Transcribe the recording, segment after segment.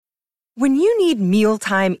When you need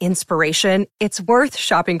mealtime inspiration, it's worth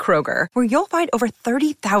shopping Kroger, where you'll find over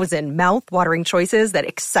 30,000 mouth-watering choices that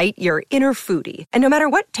excite your inner foodie. And no matter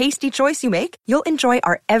what tasty choice you make, you'll enjoy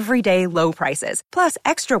our everyday low prices, plus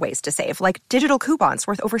extra ways to save, like digital coupons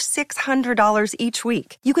worth over $600 each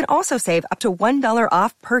week. You can also save up to $1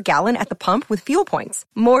 off per gallon at the pump with fuel points.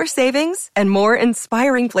 More savings and more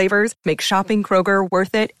inspiring flavors make shopping Kroger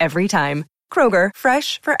worth it every time. Kroger,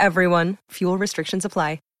 fresh for everyone. Fuel restrictions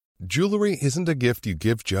apply. Jewelry isn't a gift you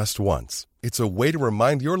give just once. It's a way to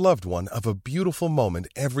remind your loved one of a beautiful moment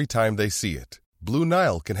every time they see it. Blue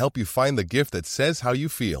Nile can help you find the gift that says how you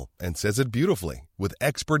feel and says it beautifully, with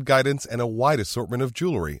expert guidance and a wide assortment of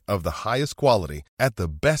jewelry of the highest quality at the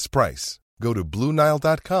best price. Go to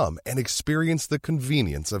BlueNile.com and experience the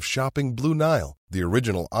convenience of shopping Blue Nile, the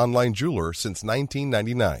original online jeweler since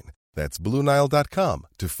 1999. That's BlueNile.com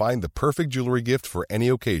to find the perfect jewelry gift for any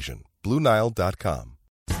occasion. BlueNile.com.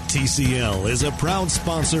 TCL is a proud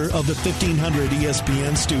sponsor of the 1500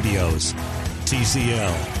 ESPN studios.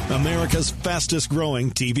 TCL, America's fastest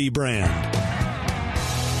growing TV brand.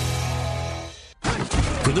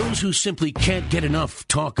 For those who simply can't get enough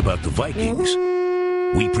talk about the Vikings,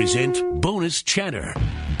 we present Bonus Chatter.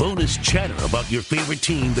 Bonus chatter about your favorite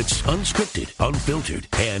team that's unscripted, unfiltered,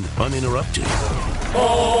 and uninterrupted.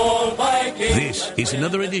 Oh, Vikings! This is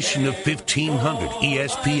another edition of 1500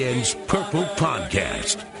 ESPN's Purple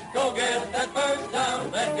Podcast. Go get that first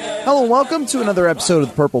down, Hello and welcome to another episode of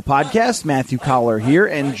the Purple Podcast. Matthew Collar here,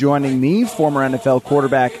 and joining me, former NFL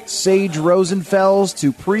quarterback Sage Rosenfels,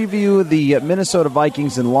 to preview the Minnesota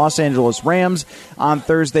Vikings and Los Angeles Rams on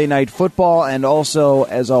Thursday Night Football. And also,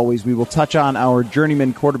 as always, we will touch on our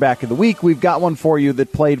journeyman quarterback of the week. We've got one for you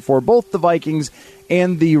that played for both the Vikings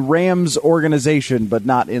and the Rams organization, but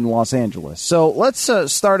not in Los Angeles. So let's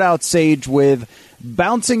start out, Sage, with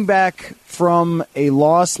bouncing back from a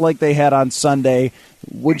loss like they had on Sunday.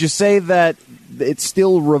 Would you say that it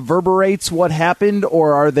still reverberates what happened,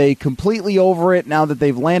 or are they completely over it now that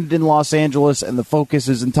they've landed in Los Angeles and the focus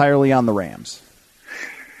is entirely on the Rams?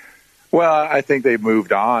 Well, I think they've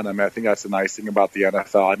moved on. I mean, I think that's the nice thing about the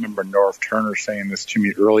NFL. I remember Norv Turner saying this to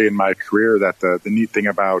me early in my career, that the neat thing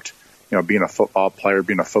about, you know, being a football player,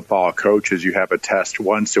 being a football coach, is you have a test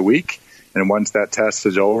once a week, and once that test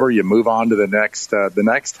is over, you move on to the next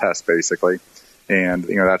test, basically. And,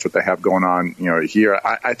 you know, that's what they have going on, you know, here.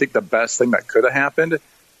 I think the best thing that could have happened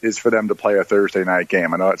is for them to play a Thursday night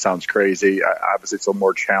game. I know it sounds crazy. Obviously, it's a little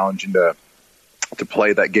more challenging to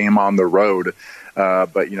play that game on the road.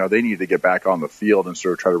 But, you know, they need to get back on the field and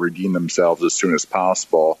sort of try to redeem themselves as soon as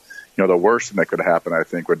possible. You know, the worst thing that could happen, I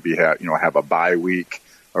think, would be have a bye week,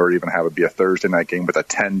 or even have it be a Thursday night game with a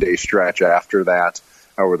 10-day stretch after that,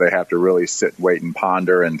 where they have to really sit, wait, and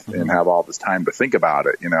ponder and have all this time to think about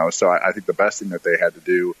it, you know. So I think the best thing that they had to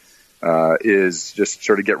do is just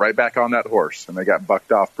sort of get right back on that horse. And they got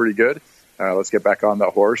bucked off pretty good. Let's get back on that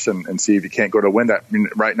horse and see if you can't go to win that. I mean,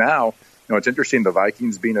 right now, you know, it's interesting, the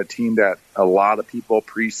Vikings being a team that a lot of people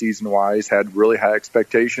preseason-wise had really high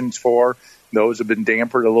expectations for. Those have been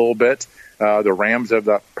dampered a little bit. The Rams have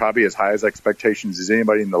probably as high as expectations as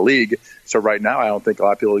anybody in the league. So right now, I don't think a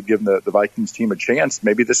lot of people have given the Vikings team a chance.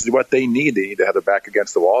 Maybe this is what they need. They need to have their back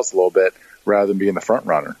against the walls a little bit rather than being the front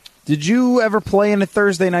runner. Did you ever play in a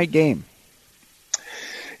Thursday night game?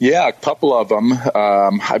 Yeah, a couple of them.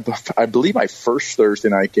 I believe my first Thursday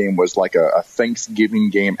night game was like a Thanksgiving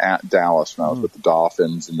game at Dallas when I was with the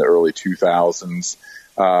Dolphins in the early 2000s.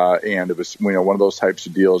 And it was, you know, one of those types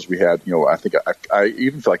of deals we had, you know, I think I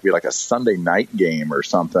even feel like we had like a Sunday night game or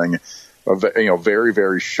something, you know, very,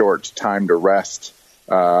 very short time to rest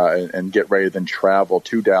and get ready, then travel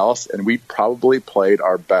to Dallas. And we probably played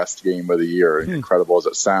our best game of the year. Incredible as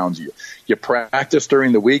it sounds. You practice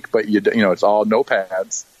during the week, but you know, it's all no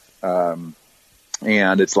pads. And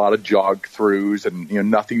it's a lot of jog throughs, and, you know,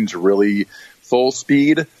 nothing's really full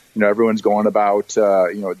speed. You know, everyone's going about,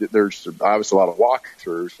 you know, there's obviously a lot of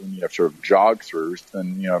walk-throughs, and you have sort of jog-throughs.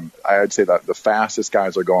 And, you know, I'd say that the fastest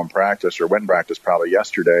guys are going practice, or went practice probably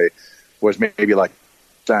yesterday, was maybe like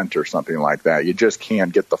cent or something like that. You just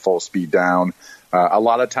can't get the full speed down. A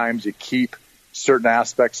lot of times you keep certain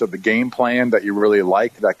aspects of the game plan that you really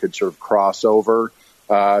like that could sort of cross over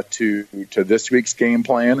to this week's game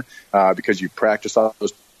plan because you practice all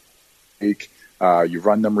those week. You've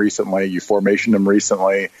run them recently, you formation them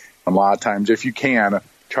recently. A lot of times, if you can,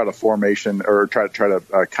 try to formation or try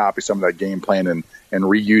to copy some of that game plan and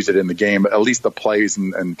reuse it in the game, at least the plays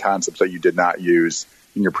and concepts that you did not use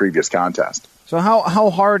in your previous contest. So how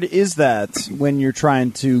hard is that when you're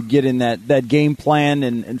trying to get in that game plan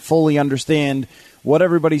and fully understand what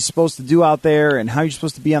everybody's supposed to do out there and how you're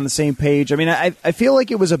supposed to be on the same page. I mean, I feel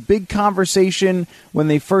like it was a big conversation when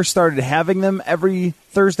they first started having them every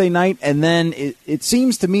Thursday night, and then it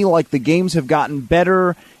seems to me like the games have gotten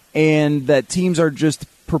better and that teams are just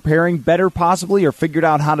preparing better possibly or figured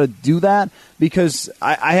out how to do that, because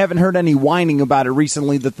I haven't heard any whining about it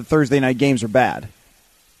recently that the Thursday night games are bad.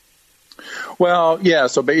 Well, yeah.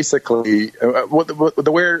 So basically,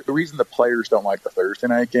 the reason the players don't like the Thursday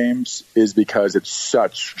night games is because it's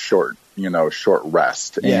such short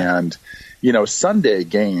rest. Yeah. And, Sunday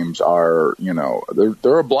games are,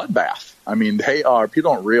 they're a bloodbath. I mean, they are.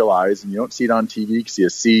 People don't realize, and you don't see it on TV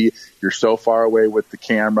because you're so far away with the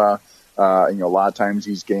camera. A lot of times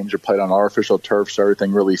these games are played on artificial turf, so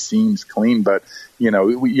everything really seems clean. But,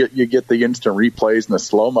 you get the instant replays and the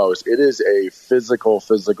slow-mos. It is a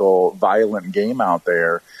physical, violent game out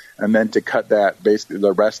there. And then to cut that, basically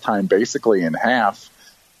the rest time basically in half,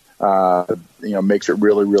 makes it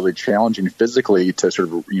really, really challenging physically to sort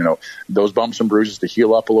of, those bumps and bruises to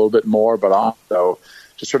heal up a little bit more, but also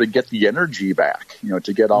to sort of get the energy back,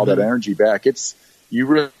 to get all that energy back. You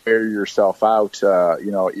really wear yourself out,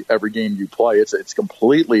 every game you play. It's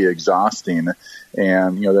completely exhausting.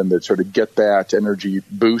 And, then to sort of get that energy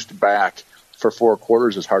boost back for 4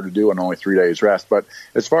 quarters is hard to do on only 3 days rest. But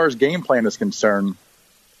as far as game plan is concerned,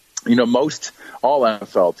 most all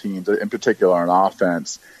NFL teams, in particular on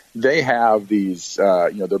offense, they have these,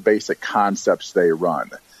 their basic concepts they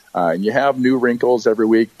run. And you have new wrinkles every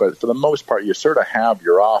week, but for the most part, you sort of have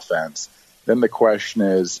your offense. Then the question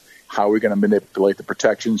is, how are we going to manipulate the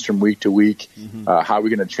protections from week to week? How are we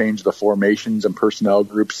going to change the formations and personnel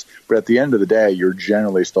groups? But at the end of the day, you're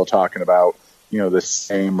generally still talking about, the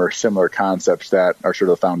same or similar concepts that are sort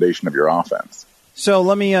of the foundation of your offense. So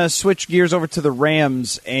let me switch gears over to the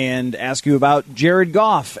Rams and ask you about Jared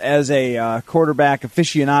Goff as a quarterback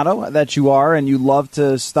aficionado that you are, and you love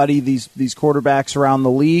to study these quarterbacks around the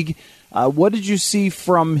league. What did you see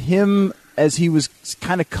from him as he was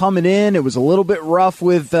kind of coming in? It was a little bit rough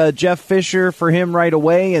with Jeff Fisher for him right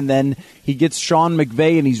away, and then he gets Sean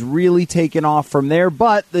McVay, and he's really taken off from there.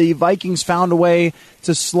 But the Vikings found a way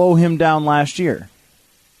to slow him down last year.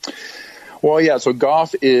 Well, yeah, so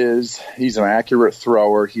Goff he's an accurate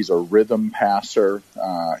thrower. He's a rhythm passer.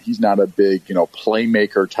 He's not a big,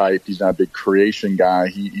 playmaker type. He's not a big creation guy.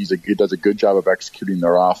 He does a good job of executing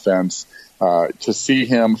their offense. To see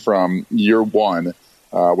him from year one,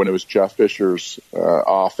 when it was Jeff Fisher's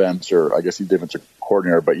offense, or I guess he defensive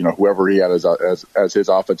coordinator, but whoever he had as his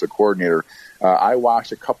offensive coordinator, I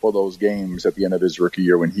watched a couple of those games at the end of his rookie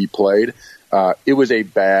year when he played. It was a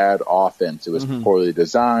bad offense. It was poorly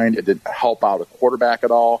designed. It didn't help out a quarterback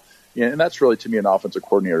at all. And that's really, to me, an offensive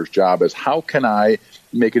coordinator's job is how can I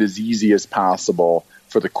make it as easy as possible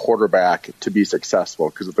for the quarterback to be successful?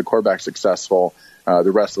 Because if the quarterback's successful,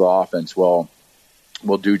 the rest of the offense will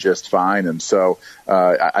do just fine. And so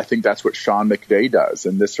I think that's what Sean McVay does.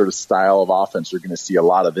 In this sort of style of offense, you're going to see a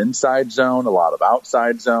lot of inside zone, a lot of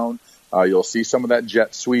outside zone. You'll see some of that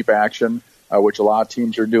jet sweep action, which a lot of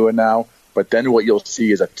teams are doing now. But then what you'll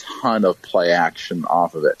see is a ton of play action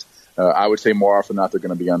off of it. I would say more often than not they're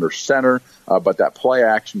going to be under center, but that play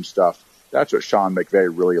action stuff, that's what Sean McVay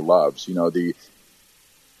really loves. The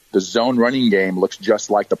zone running game looks just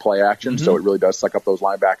like the play action, so it really does suck up those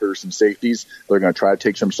linebackers and safeties. They're going to try to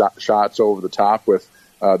take some shots over the top with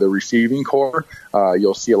the receiving core.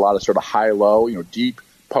 You'll see a lot of sort of high-low, deep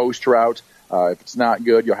post route. If it's not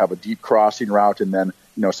good, you'll have a deep crossing route, and then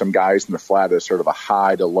some guys in the flat is sort of a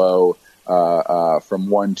high to low from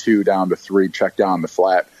 1-2 down to 3, check down the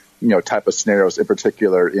flat, type of scenarios, in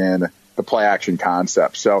particular in the play action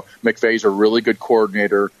concept. So McVay's a really good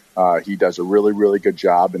coordinator. He does a really, really good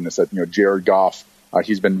job in this. Jared Goff,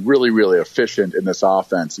 he's been really, really efficient in this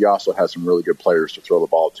offense. He also has some really good players to throw the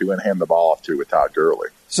ball to and hand the ball off to with Todd Gurley.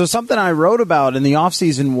 So something I wrote about in the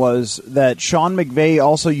offseason was that Sean McVay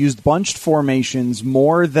also used bunched formations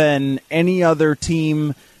more than any other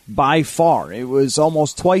team by far. It was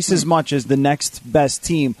almost twice as much as the next best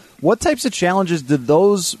team. What types of challenges did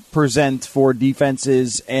those present for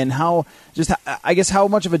defenses, and how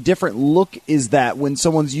much of a different look is that when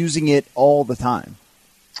someone's using it all the time?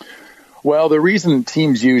 Well, the reason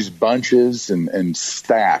teams use bunches and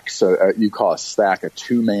stacks, you call a stack a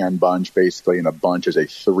 2-man bunch, basically, and a bunch is a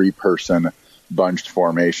 3-person bunched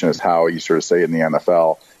formation, is how you sort of say it in the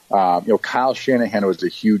NFL. Kyle Shanahan was a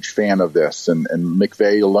huge fan of this, and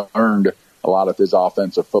McVay learned a lot of his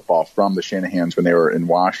offensive football from the Shanahans when they were in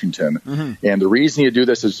Washington. Mm-hmm. And the reason you do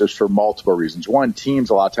this is just for multiple reasons. One, teams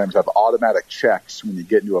a lot of times have automatic checks when you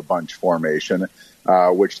get into a bunch formation,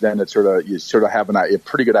 which then you sort of have a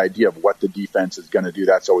pretty good idea of what the defense is going to do.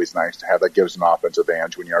 That's always nice to have. That gives an offensive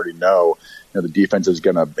advantage when you already know, the defense is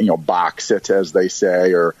going to, box it, as they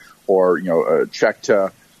say, or check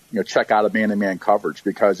out of man-to-man coverage,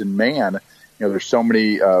 because in man, there's so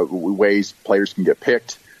many ways players can get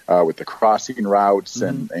picked with the crossing routes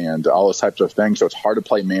and all those types of things. So it's hard to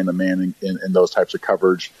play man-to-man in those types of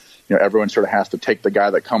coverage. Everyone sort of has to take the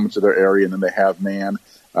guy that comes to their area, and then they have man,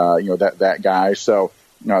 that guy. So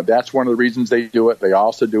that's one of the reasons they do it. They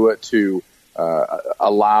also do it to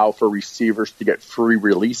allow for receivers to get free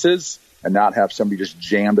releases and not have somebody just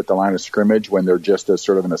jammed at the line of scrimmage when they're just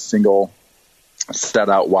sort of in a single set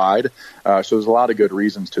out wide. So there's a lot of good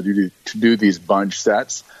reasons to do these bunch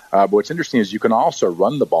sets. But what's interesting is you can also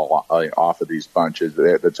run the ball off of these bunches.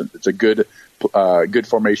 It's a good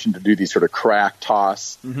formation to do these sort of crack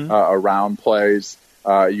toss around plays.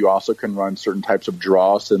 You also can run certain types of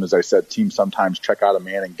draws. And as I said, teams sometimes check out a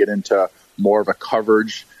man and get into more of a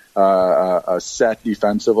coverage set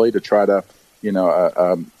defensively to try to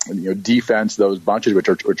defense those bunches,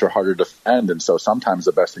 which are harder to defend. And so sometimes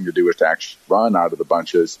the best thing to do is to actually run out of the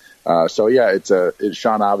bunches.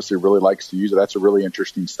 Sean obviously really likes to use it. That's a really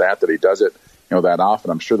interesting stat that he does it, that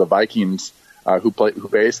often. I'm sure the Vikings, who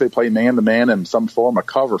basically play man to man in some form of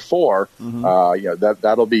cover 4,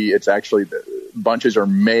 it's actually bunches are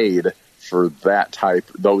made for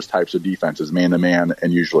those types of defenses, man-to-man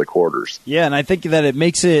and usually quarters. Yeah, and I think that it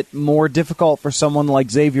makes it more difficult for someone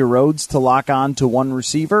like Xavier Rhodes to lock on to one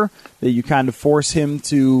receiver, that you kind of force him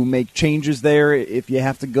to make changes there if you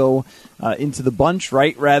have to go into the bunch,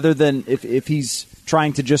 right? Rather than if he's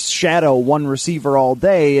trying to just shadow one receiver all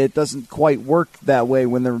day, it doesn't quite work that way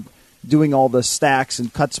when they're doing all the stacks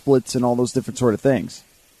and cut splits and all those different sort of things.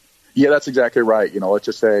 Yeah, that's exactly right. Let's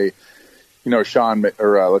just say, Sean,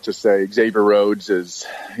 or let's just say Xavier Rhodes is,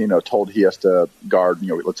 told he has to guard,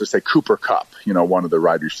 let's just say Cooper Kupp, one of the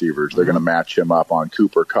wide receivers. They're going to match him up on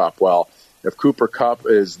Cooper Kupp. Well, if Cooper Kupp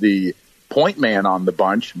is the point man on the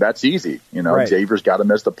bunch, that's easy. Right. Xavier's got to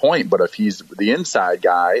miss the point. But if he's the inside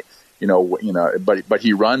guy, but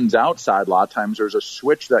he runs outside, a lot of times there's a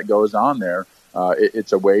switch that goes on there.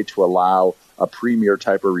 It's a way to allow a premier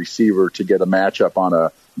type of receiver to get a matchup on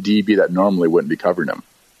a DB that normally wouldn't be covering him.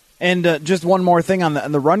 And just one more thing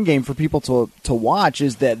on the run game for people to watch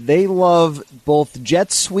is that they love both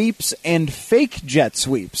jet sweeps and fake jet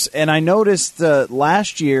sweeps. And I noticed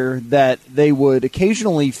last year that they would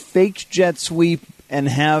occasionally fake jet sweep and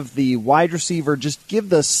have the wide receiver just give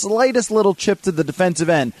the slightest little chip to the defensive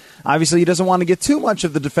end. Obviously, he doesn't want to get too much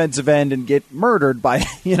of the defensive end and get murdered by,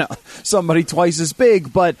 somebody twice as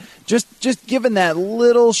big, but just giving that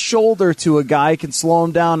little shoulder to a guy can slow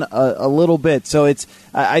him down a little bit. So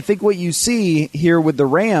I think what you see here with the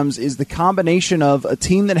Rams is the combination of a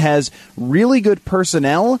team that has really good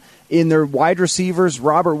personnel in their wide receivers.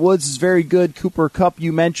 Robert Woods is very good. Cooper Kupp,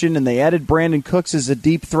 you mentioned, and they added Brandon Cooks as a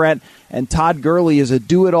deep threat, and Todd Gurley is a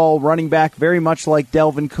do-it-all running back, very much like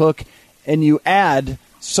Delvin Cook, and you add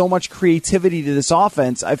so much creativity to this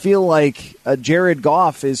offense. I feel like Jared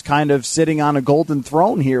Goff is kind of sitting on a golden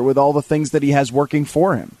throne here with all the things that he has working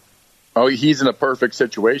for him. Oh, he's in a perfect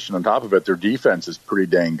situation. On top of it, their defense is pretty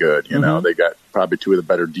dang good. They got probably two of the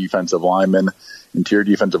better interior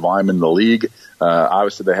defensive linemen in the league.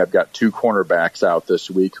 Obviously, they have got 2 cornerbacks out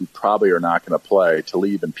this week who probably are not going to play,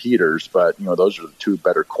 Talib and Peters, but, those are the 2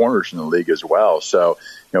 better corners in the league as well. So,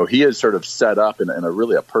 he is sort of set up in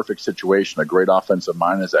a perfect situation, a great offensive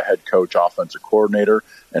mind as a head coach, offensive coordinator,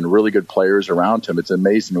 and really good players around him. It's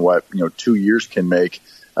amazing what, 2 years can make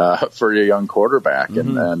for a young quarterback.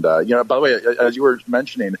 Mm-hmm. And by the way, as you were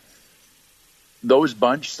mentioning, those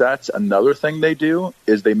bunch sets, another thing they do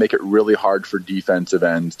is they make it really hard for defensive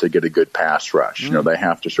ends to get a good pass rush. Mm-hmm. They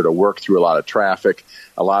have to sort of work through a lot of traffic.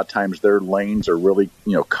 A lot of times their lanes are really,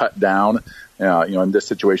 cut down. In this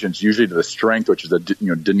situation, it's usually to the strength, which is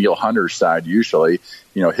Danielle Hunter's side usually.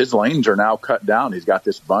 His lanes are now cut down. He's got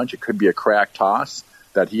this bunch. It could be a crack toss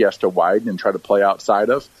that he has to widen and try to play outside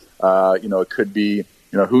of. It could be,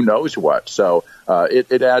 who knows what. So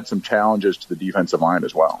it adds some challenges to the defensive line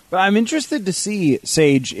as well. But I'm interested to see,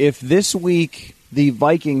 Sage, if this week the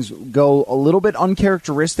Vikings go a little bit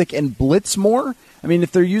uncharacteristic and blitz more? I mean,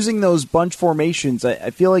 if they're using those bunch formations,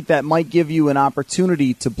 I feel like that might give you an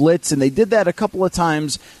opportunity to blitz, and they did that a couple of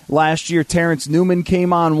times last year. Terrence Newman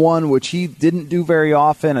came on one, which he didn't do very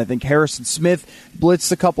often. I think Harrison Smith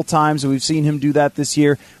blitzed a couple times, and we've seen him do that this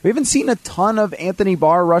year. We haven't seen a ton of Anthony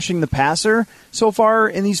Barr rushing the passer so far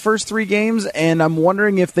in these first 3 games, and I'm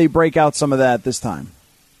wondering if they break out some of that this time.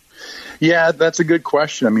 Yeah, that's a good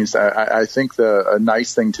question. I mean, I think a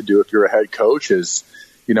nice thing to do if you're a head coach is,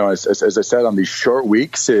 as I said, on these short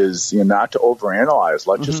weeks is, not to overanalyze.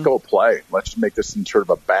 Let's just go play. Let's just make this in sort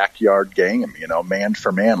of a backyard game, man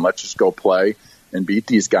for man. Let's just go play and beat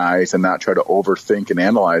these guys and not try to overthink and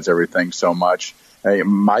analyze everything so much.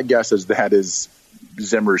 My guess is that is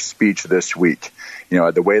Zimmer's speech this week.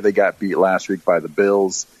 The way they got beat last week by the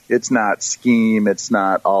Bills, it's not scheme, it's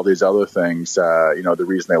not all these other things. The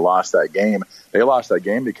reason they lost that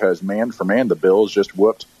game because man for man, the Bills just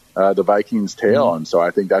whooped the Vikings' tail. And so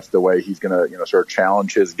I think that's the way he's going to, sort of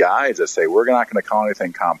challenge his guys to say, we're not going to call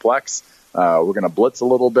anything complex. We're going to blitz a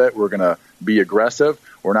little bit. We're going to be aggressive.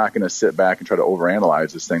 We're not going to sit back and try to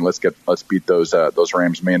overanalyze this thing. Let's beat those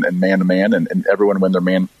Rams man to man, and everyone win their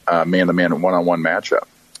man to man one-on-one matchup.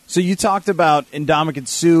 So you talked about Ndamukong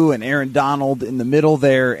Suh and Aaron Donald in the middle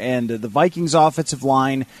there, and the Vikings offensive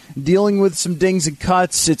line dealing with some dings and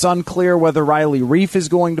cuts. It's unclear whether Riley Reiff is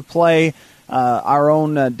going to play. Our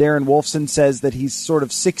own Darren Wolfson says that he's sort of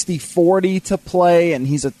 60-40 to play, and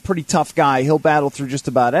he's a pretty tough guy. He'll battle through just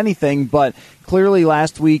about anything, but clearly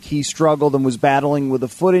last week he struggled and was battling with a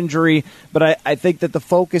foot injury. But I think that the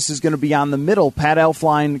focus is going to be on the middle. Pat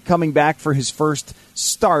Elflein coming back for his first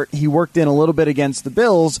start. He worked in a little bit against the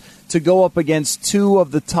Bills to go up against 2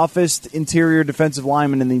 of the toughest interior defensive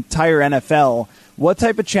linemen in the entire NFL. What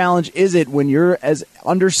type of challenge is it when you're as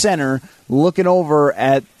under center looking over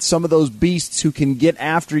at some of those beasts who can get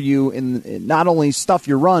after you and not only stuff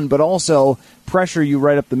your run, but also pressure you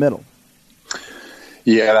right up the middle?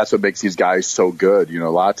 Yeah, that's what makes these guys so good. A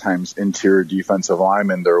lot of times interior defensive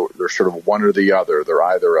linemen, they're sort of one or the other. They're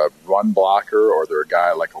either a run blocker or they're a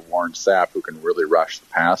guy like a Warren Sapp who can really rush the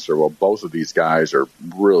passer. Well, both of these guys are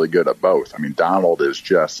really good at both. I mean, Donald is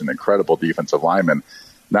just an incredible defensive lineman.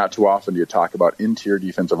 Not too often do you talk about interior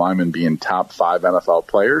defensive linemen being top 5 NFL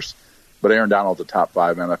players, but Aaron Donald's a top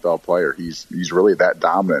 5 NFL player. He's really that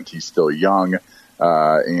dominant. He's still young,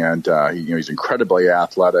 and he's incredibly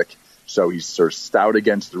athletic. So he's sort of stout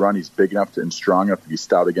against the run. He's big enough and strong enough to be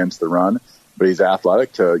stout against the run, but he's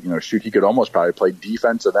athletic to shoot. He could almost probably play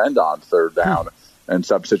defensive end on third down in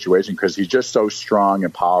some situation because he's just so strong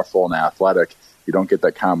and powerful and athletic. You don't get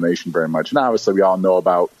that combination very much. And obviously, we all know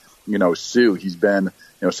about Suh. He's been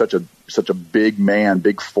such a big man,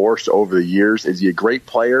 big force over the years. Is he a great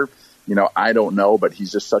player? I don't know, but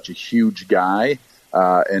he's just such a huge guy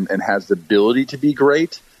and has the ability to be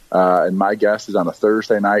great. And my guess is on a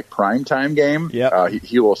Thursday night primetime game,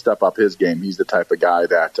 he will step up his game. He's the type of guy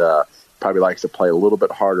that probably likes to play a little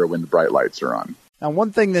bit harder when the bright lights are on. Now,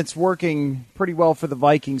 one thing that's working pretty well for the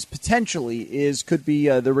Vikings potentially could be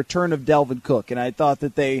the return of Dalvin Cook. And I thought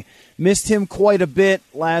that they missed him quite a bit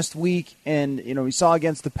last week. And, we saw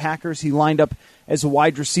against the Packers, he lined up as a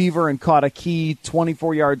wide receiver and caught a key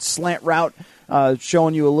 24-yard slant route,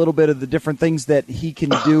 showing you a little bit of the different things that he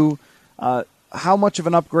can do. How much of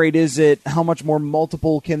an upgrade is it? How much more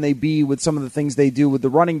multiple can they be with some of the things they do with the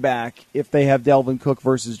running back if they have Dalvin Cook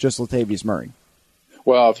versus just Latavius Murray?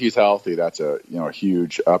 Well, if he's healthy, that's a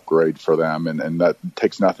huge upgrade for them, and that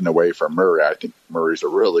takes nothing away from Murray. I think Murray's a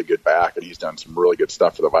really good back, and he's done some really good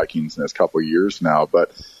stuff for the Vikings in his couple of years now.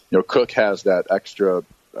 But Cook has that extra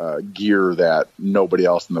gear that nobody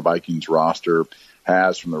else in the Vikings roster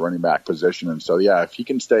has from the running back position, and so if he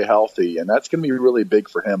can stay healthy, and that's going to be really big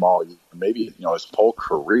for him all year, maybe his whole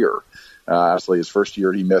career. Actually, his first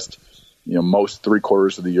year he missed most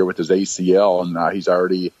 3/4 of the year with his ACL, and he's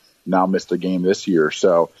already now missed a game this year.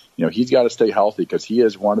 So, he's got to stay healthy because he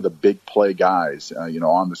is one of the big play guys,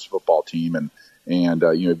 on this football team. And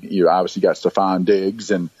you obviously got Stephon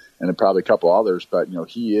Diggs and probably a couple others, but,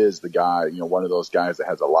 he is the guy, one of those guys that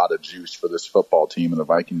has a lot of juice for this football team, and the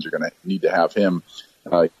Vikings are going to need to have him,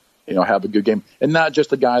 have a good game. And not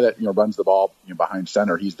just a guy that, runs the ball behind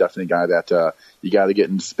center. He's definitely a guy that you got to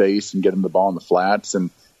get in space and get him the ball in the flats.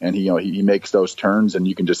 And he makes those turns, and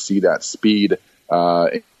you can just see that speed.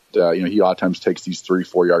 He a lot of times takes these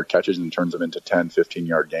 3-4 yard catches and turns them into 10,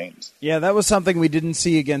 15-yard gains. Yeah, that was something we didn't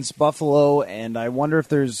see against Buffalo, and I wonder if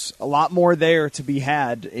there's a lot more there to be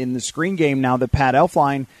had in the screen game now that Pat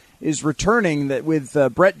Elflein is returning. That with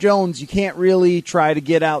Brett Jones, you can't really try to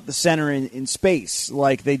get out the center in space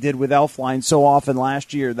like they did with Elflein so often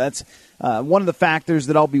last year. That's one of the factors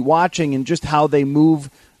that I'll be watching, and just how they move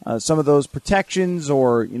some of those protections,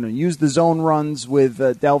 or use the zone runs with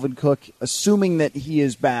Dalvin Cook, assuming that he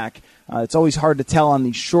is back. It's always hard to tell on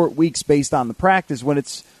these short weeks based on the practice. When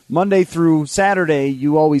it's Monday through Saturday,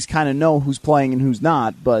 you always kind of know who's playing and who's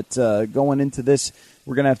not. But going into this,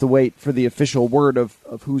 we're going to have to wait for the official word of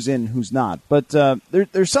who's in, who's not. But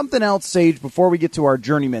there's something else, Sage, before we get to our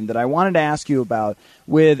journeyman, that I wanted to ask you about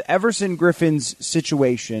with Everson Griffen's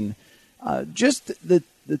situation. Just the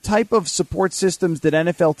type of support systems that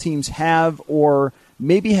NFL teams have, or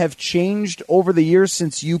maybe have changed over the years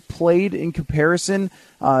since you played in comparison.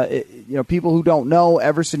 People who don't know,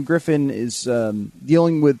 Everson Griffen is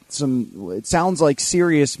dealing with some, it sounds like,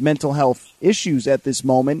 serious mental health issues at this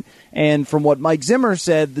moment. And from what Mike Zimmer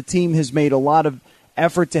said, the team has made a lot of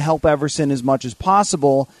effort to help Everson as much as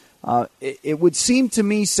possible. It would seem to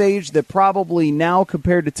me, Sage, that probably now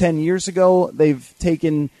compared to 10 years ago, they've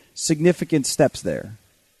taken significant steps there.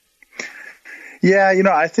 Yeah,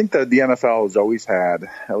 I think that the NFL has always had,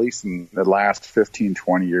 at least in the last 15,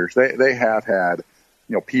 20 years, they have had,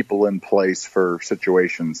 people in place for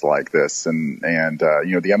situations like this. And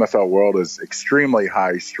the NFL world is extremely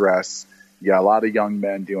high stress. You got a lot of young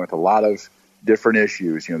men dealing with a lot of different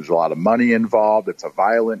issues. There's a lot of money involved. It's a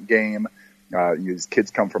violent game. These kids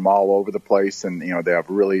come from all over the place, and,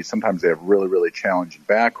 sometimes they have really, really challenging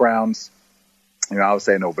backgrounds.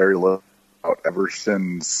 Obviously I know very little about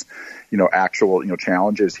Everson's, actual,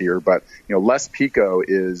 challenges here. But, Les Pico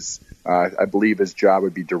is, I believe his job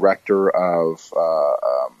would be director of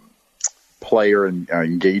player and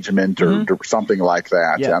engagement or something like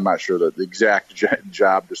that. Yeah. I'm not sure the exact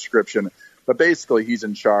job description, but basically he's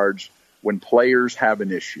in charge when players have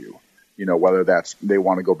an issue, whether that's they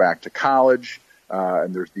want to go back to college,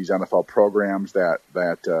 and there's these NFL programs that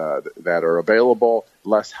are available.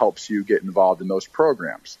 Les helps you get involved in those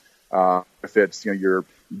programs. If it's, you're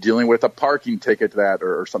dealing with a parking ticket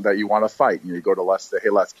or something that you want to fight, you go to Les, say, hey,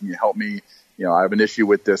 Les, can you help me? I have an issue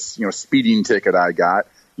with this, speeding ticket I got.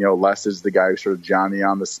 Les is the guy who's sort of Johnny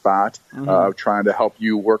on the spot, trying to help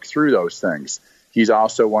you work through those things. He's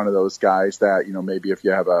also one of those guys that, maybe if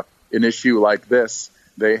you have an issue like this,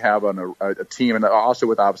 they have a team, and also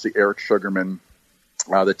with obviously Eric Sugarman,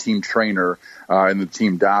 the team trainer, and the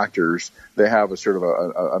team doctors. They have a sort of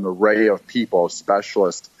an array of people,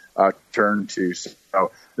 specialists, turn to.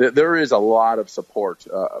 So there is a lot of support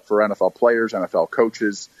for NFL players, NFL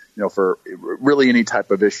coaches, for really any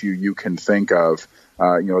type of issue you can think of.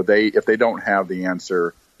 If they don't have the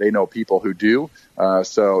answer, they know people who do.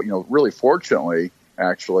 So really fortunately,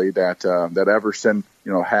 actually, that Everson,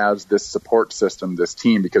 has this support system, this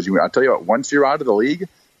team, because I'll tell you what, once you're out of the league,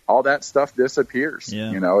 all that stuff disappears.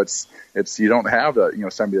 Yeah. It's you don't have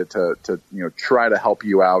somebody to try to help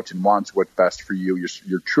you out and wants what's best for you.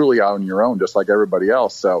 You're truly out on your own, just like everybody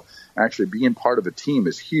else. So actually, being part of a team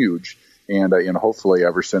is huge, and hopefully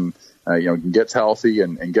Everson gets healthy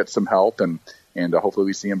and gets some help, and hopefully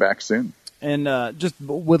we see him back soon. And just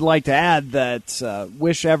would like to add that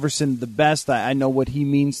wish Everson the best. I know what he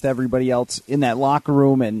means to everybody else in that locker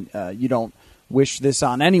room, and you don't wish this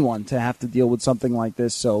on anyone to have to deal with something like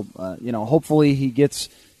this. So, hopefully he gets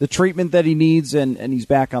the treatment that he needs and he's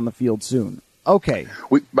back on the field soon. Okay.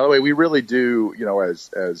 By the way, we really do,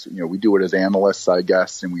 as we do it as analysts, I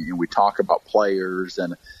guess, and we talk about players,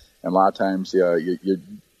 and a lot of times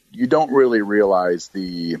you don't really realize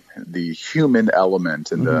the human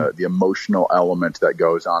element and the emotional element that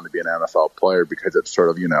goes on to be an NFL player, because it's sort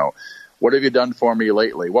of, what have you done for me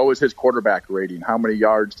lately? What was his quarterback rating? How many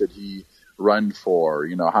yards did he run for?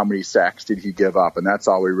 How many sacks did he give up? And that's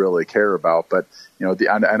all we really care about. But,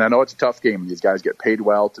 and I know it's a tough game. These guys get paid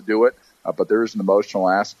well to do it, but there is an emotional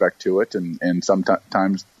aspect to it. And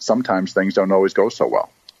sometimes things don't always go so well.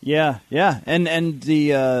 Yeah. And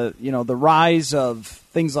the, the rise of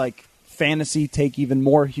things like fantasy take even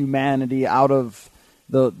more humanity out of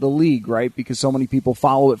the league, right? Because so many people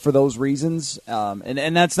follow it for those reasons.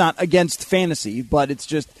 And that's not against fantasy, but it's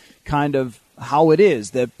just kind of how it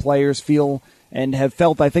is that players feel and have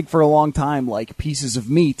felt, I think, for a long time, like pieces of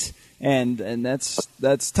meat. And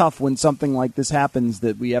that's tough when something like this happens,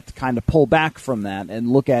 that we have to kind of pull back from that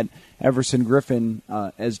and look at Everson Griffen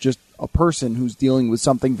as just a person who's dealing with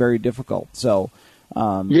something very difficult. So,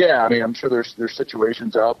 I'm sure there's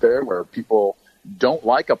situations out there where people, don't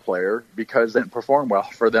like a player because they didn't perform well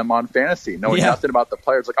for them on fantasy, knowing nothing about the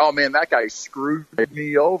players. Like, oh man, that guy screwed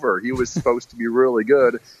me over. He was supposed to be really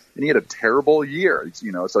good, and he had a terrible year.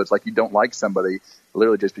 So it's like you don't like somebody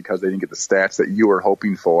literally just because they didn't get the stats that you were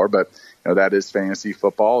hoping for. But that is fantasy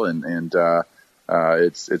football, and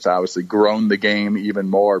it's obviously grown the game even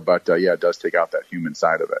more. But it does take out that human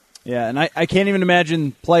side of it. Yeah, and I can't even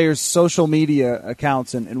imagine players' social media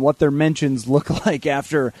accounts and what their mentions look like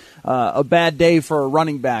after a bad day for a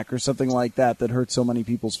running back or something like that hurts so many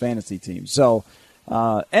people's fantasy teams. So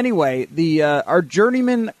anyway, our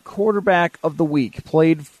journeyman quarterback of the week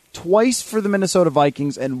played twice for the Minnesota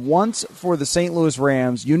Vikings and once for the St. Louis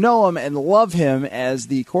Rams. You know him and love him as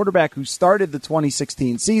the quarterback who started the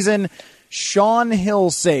 2016 season, Shaun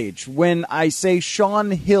Hill. Sage, when I say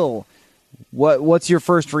Shaun Hill, what's your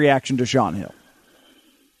first reaction to Shaun Hill?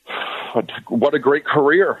 What a great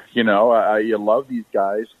career. You love these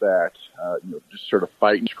guys that just sort of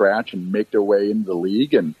fight and scratch and make their way into the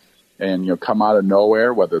league and come out of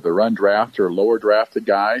nowhere, whether they're undrafted or lower drafted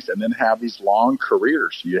guys, and then have these long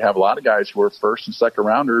careers. You have a lot of guys who are first and second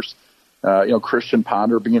rounders, Christian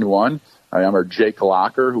Ponder being one. I remember Jake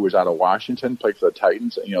Locker, who was out of Washington, played for the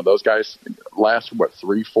Titans. Those guys last,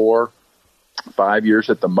 3, 4, 5 years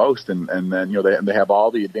at the most, and then they have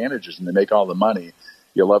all the advantages and they make all the money.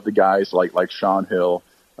 You love the guys like Shaun Hill,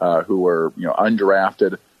 who were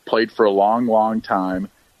undrafted, played for a long time,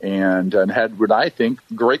 and had what I think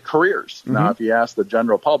great careers. Mm-hmm. Now, if you ask the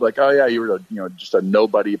general public, oh yeah, you were just a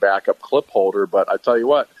nobody backup clip holder, but I tell you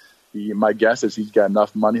what, my guess is he's got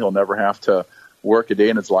enough money he'll never have to work a day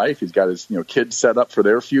in his life. He's got his kids set up for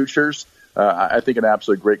their futures. I think an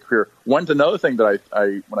absolutely great career. Another thing that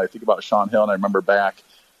I when I think about Shaun Hill, and I remember back,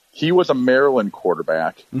 he was a Maryland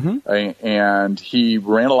quarterback, mm-hmm. and he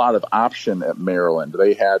ran a lot of option at Maryland.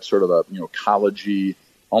 They had sort of a collegey,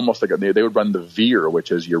 almost like they would run the veer,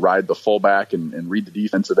 which is you ride the fullback and read the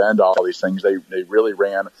defensive end, all these things. They really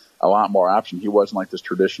ran a lot more option. He wasn't like this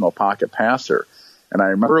traditional pocket passer. And I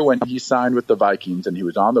remember when he signed with the Vikings and he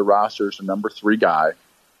was on the roster as a number 3 guy,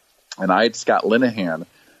 and I had Scott Linehan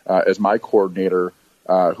as my coordinator,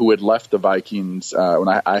 who had left the Vikings when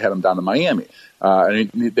I had him down in Miami. And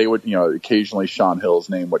they would, occasionally Shaun Hill's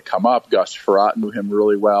name would come up. Gus Frerotte knew him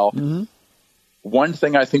really well. Mm-hmm. One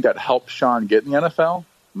thing I think that helped Shaun get in the NFL,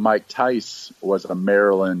 Mike Tice was a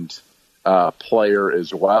Maryland player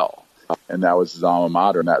as well. And that was his alma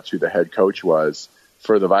mater, and that's who the head coach was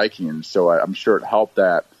for the Vikings. So I'm sure it helped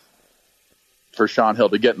that for Shaun Hill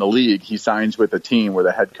to get in the league. He signs with a team where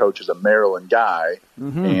the head coach is a Maryland guy.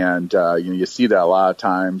 Mm-hmm. And, you see that a lot of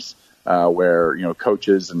times where,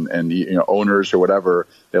 coaches and owners or whatever,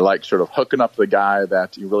 they like sort of hooking up the guy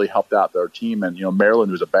that really helped out their team. And,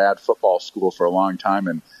 Maryland was a bad football school for a long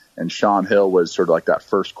time. And Shaun Hill was sort of like that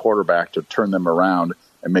first quarterback to turn them around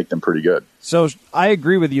and make them pretty good. So I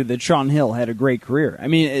agree with you that Shaun Hill had a great career. I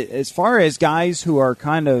mean, as far as guys who are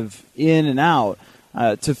kind of in and out,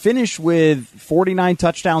 to finish with 49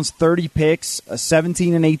 touchdowns, 30 picks, a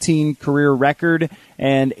 17-18 career record,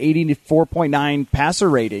 and 84.9 passer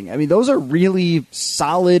rating. I mean, those are really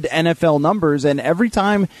solid NFL numbers, and every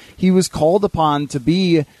time he was called upon to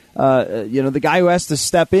be the guy who has to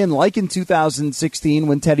step in, like in 2016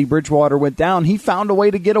 when Teddy Bridgewater went down, he found a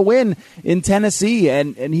way to get a win in Tennessee,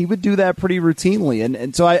 and he would do that pretty routinely.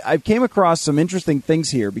 And so I came across some interesting things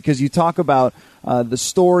here because you talk about the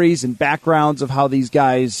stories and backgrounds of how these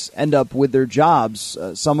guys end up with their jobs,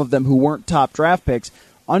 some of them who weren't top draft picks.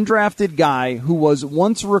 Undrafted guy who was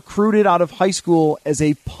once recruited out of high school as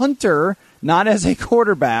a punter, not as a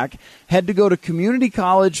quarterback, had to go to community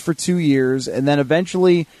college for 2 years and then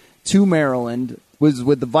eventually to Maryland, was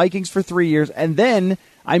with the Vikings for 3 years, and then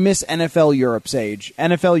I miss NFL Europe, Sage.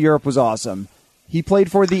 NFL Europe was awesome. He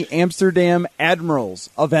played for the Amsterdam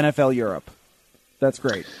Admirals of NFL Europe. That's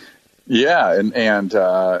great. Yeah, and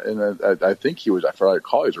I think he was, if I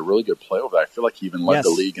recall, he was a really good player. I feel like he even led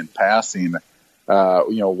the league in passing,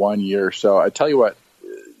 1 year. So I tell you what,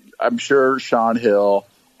 I'm sure Shaun Hill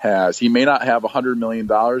he may not have $100 million,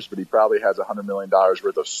 but he probably has $100 million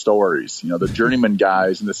worth of stories. The journeyman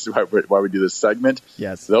guys, and this is why we do this segment.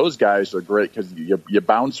 Yes, those guys are great because you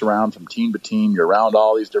bounce around from team to team. You're around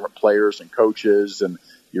all these different players and coaches, and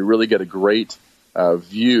you really get a great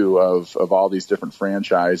view of all these different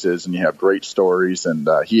franchises, and you have great stories. And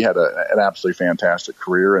he had an absolutely fantastic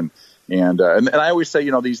career. And I always say,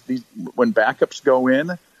 these when backups go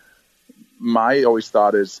in, my always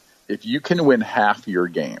thought is, if you can win half your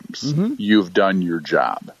games, mm-hmm. you've done your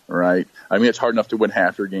job, right? I mean, it's hard enough to win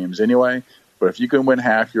half your games anyway, But if you can win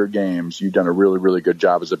half your games, you've done a really, really good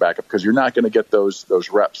job as a backup, because you're not going to get those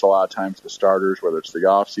reps a lot of times with the starters, whether it's the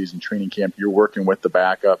off-season training camp. You're working with the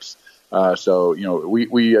backups. So,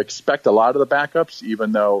 we expect a lot of the backups,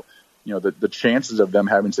 even though, the chances of them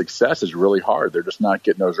having success is really hard. They're just not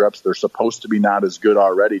getting those reps. They're supposed to be not as good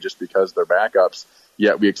already just because they're backups,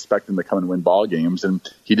 yet we expect them to come and win ball games. And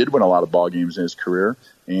he did win a lot of ball games in his career.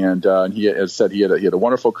 And he has said he had a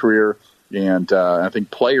wonderful career. And I think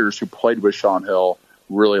players who played with Shaun Hill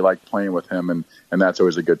really liked playing with him, and that's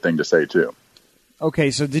always a good thing to say, too.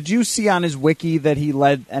 Okay, so did you see on his wiki that he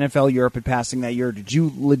led NFL Europe in passing that year? Did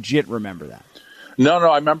you legit remember that? No,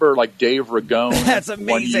 I remember Dave Ragone. That's amazing.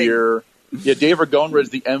 1 year. Yeah, Dave Ragone was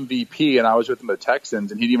the MVP, and I was with him at the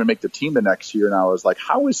Texans, and he didn't even make the team the next year. And I was like,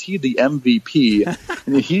 how is he the MVP?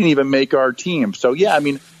 And he didn't even make our team. So, yeah, I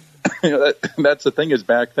mean, that's the thing is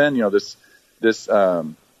back then,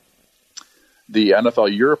 the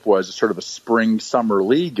NFL Europe was sort of a spring-summer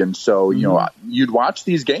league, and so you'd watch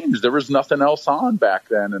these games. There was nothing else on back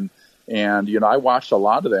then, and I watched a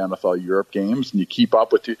lot of the NFL Europe games, and you keep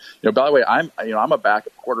up with by the way, I'm a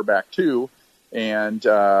backup quarterback too, and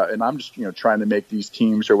I'm just trying to make these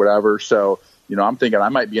teams or whatever. So I'm thinking I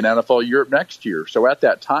might be in NFL Europe next year. So at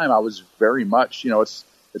that time, I was very much it's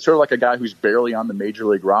sort of like a guy who's barely on the major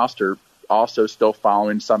league roster, also still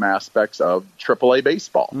following some aspects of AAA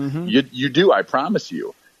baseball. Mm-hmm. You do, I promise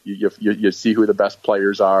you. You see who the best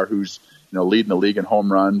players are, who's leading the league in home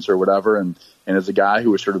runs or whatever. And as a guy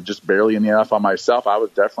who was sort of just barely in the NFL myself, I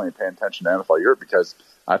was definitely paying attention to NFL Europe because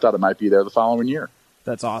I thought it might be there the following year.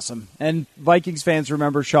 That's awesome. And Vikings fans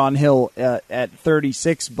remember Shaun Hill at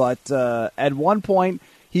 36, but at one point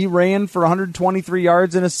he ran for 123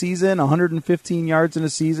 yards in a season, 115 yards in a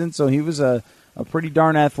season. So he was a pretty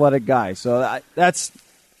darn athletic guy. So this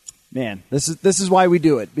is why we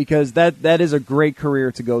do it, because that is a great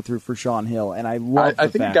career to go through for Shaun Hill, and I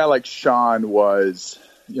think a guy like Shaun was,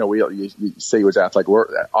 you say he was athletic.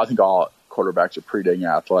 I think all quarterbacks are pretty dang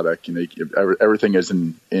athletic. Everything is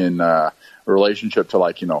in relationship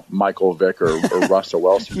to Michael Vick or Russell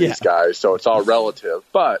Wilson, these guys. So it's all relative.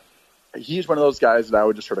 But he's one of those guys that I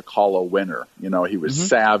would just sort of call a winner. He was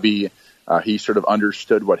savvy. He sort of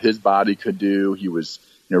understood what his body could do. He was,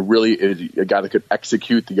 really a guy that could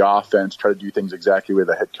execute the offense, try to do things exactly where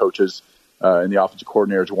the head coaches and the offensive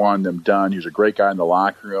coordinators wanted them done. He was a great guy in the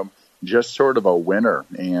locker room, just sort of a winner.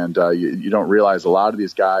 And you don't realize a lot of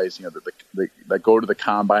these guys, that go to the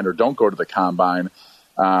combine or don't go to the combine,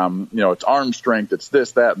 it's arm strength, it's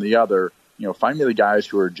this, that, and the other. Find me the guys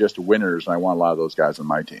who are just winners, and I want a lot of those guys on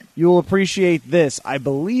my team. You'll appreciate this. I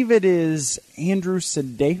believe it is Andrew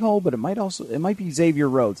Sadejo, but it might be Xavier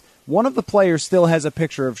Rhodes. One of the players still has a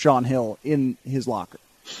picture of Shaun Hill in his locker.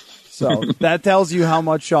 So that tells you how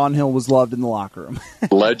much Shaun Hill was loved in the locker room.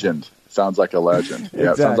 Legend. Sounds like a legend. Exactly.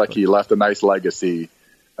 Yeah, it sounds like he left a nice legacy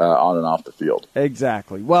on and off the field.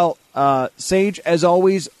 Exactly. Well, Sage, as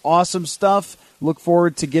always, awesome stuff. Look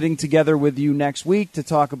forward to getting together with you next week to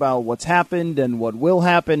talk about what's happened and what will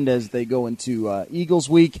happen as they go into Eagles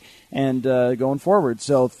Week and going forward.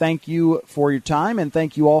 So thank you for your time, and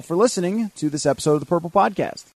thank you all for listening to this episode of the Purple Podcast.